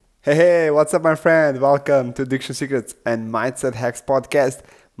Hey, what's up, my friend? Welcome to Addiction Secrets and Mindset Hacks podcast.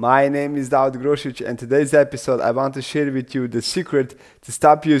 My name is Daud Grosic, and today's episode, I want to share with you the secret to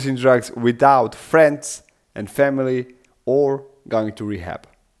stop using drugs without friends and family or going to rehab.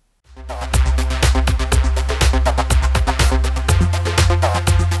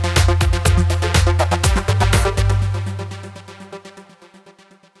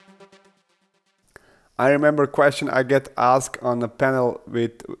 I remember a question I get asked on a panel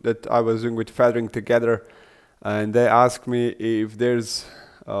that I was doing with Feathering Together, and they asked me if there's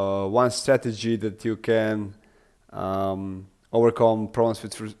one strategy that you can overcome problems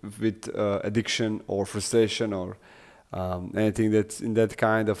with addiction or frustration or anything that's in that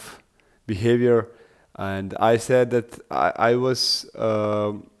kind of behavior. And I said that I was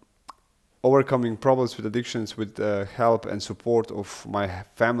overcoming problems with addictions with help and support of my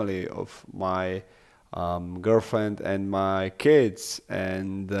family, of my girlfriend and my kids.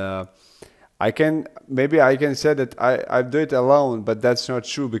 And I can say that I do it alone, but that's not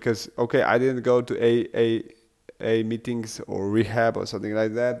true because, okay, I didn't go to a meetings or rehab or something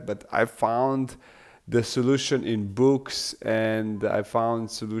like that, but I found the solution in books, and I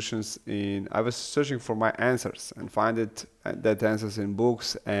found solutions I was searching for my answers and find that answers in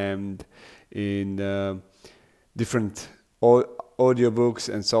books and in different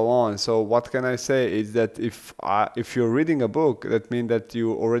audiobooks and so on. So what can I say is that if you're reading a book, that means that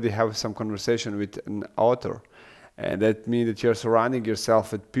you already have some conversation with an author, and that means that you're surrounding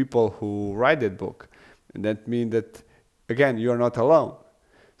yourself with people who write that book, and that means that again you're not alone.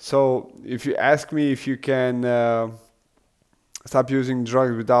 So if you ask me if you can stop using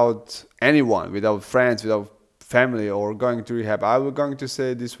drugs without anyone, without friends, without family, or going to rehab, I was going to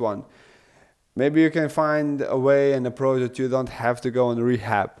say this one. Maybe you can find a way and approach that you don't have to go on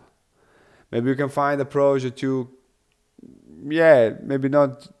rehab. Maybe you can find an approach that maybe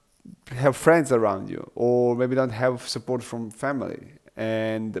not have friends around you, or maybe don't have support from family.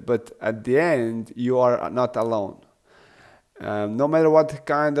 But at the end, you are not alone. No matter what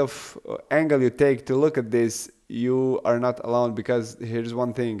kind of angle you take to look at this, you are not alone, because here's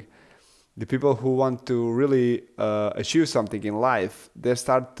one thing. The people who want to really achieve something in life, they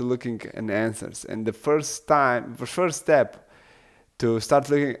start to looking at answers. And the first step to start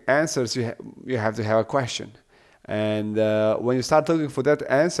looking at answers, you have to have a question. And when you start looking for that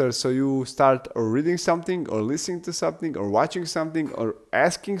answer, so you start reading something or listening to something or watching something or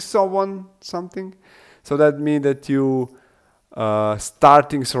asking someone something. So that means that you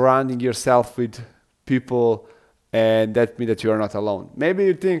starting surrounding yourself with people, and that means that you are not alone. Maybe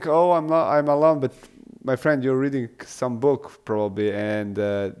you think, oh, I'm alone, but my friend, you're reading some book probably, and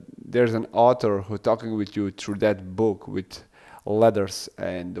there's an author who talking with you through that book with letters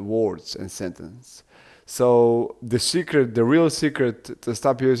and words and sentence. So the real secret to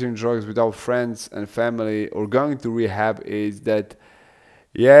stop using drugs without friends and family or going to rehab is that,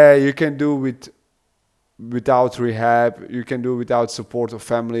 you can do without rehab, you can do without support of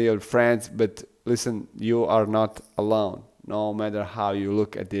family or friends, but listen, you are not alone. No matter how you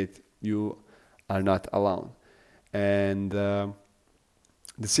look at it, you are not alone. And the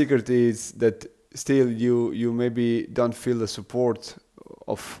secret is that still you maybe don't feel the support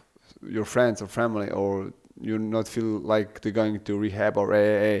of your friends or family, or you not feel like they're going to rehab or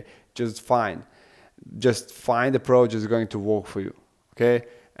AA. Just find approach that's going to work for you. Okay.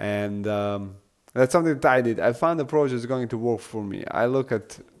 And that's something that I did. I found approach that's going to work for me. I look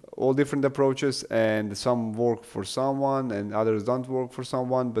at all different approaches, and some work for someone and others don't work for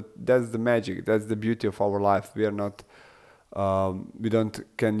someone, but that's the magic, that's the beauty of our life. We are not we don't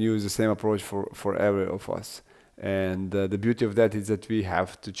can use the same approach for every of us, and the beauty of that is that we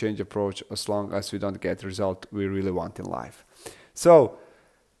have to change approach as long as we don't get the result we really want in life. So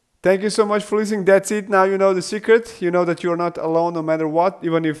thank you so much for listening. That's it. Now you know the secret. You know that you're not alone no matter what.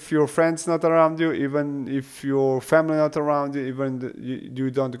 Even if your friends not around you, even if your family not around you,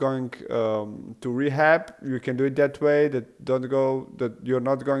 you don't going to rehab, you can do it that way. That you're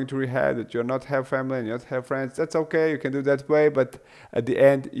not going to rehab, that you're not have family and you not have friends. That's okay. You can do that way. But at the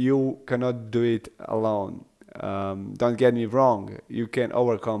end, you cannot do it alone. Don't get me wrong. You can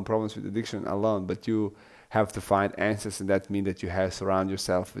overcome problems with addiction alone, but you have to find answers, and that means that you have to surround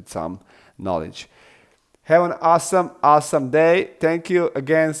yourself with some knowledge. Have an awesome day. Thank you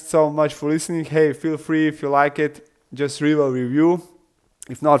again so much for listening. Hey, feel free, if you like it, just leave a review.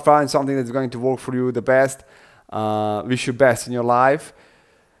 If not, find something that's going to work for you the best. Wish you best in your life.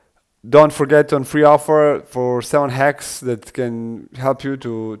 Don't forget on free offer for 7 hacks that can help you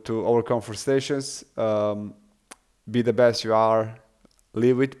to overcome frustrations. Be the best you are.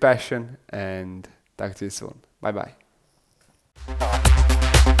 Live with passion, and talk to you soon. Bye bye.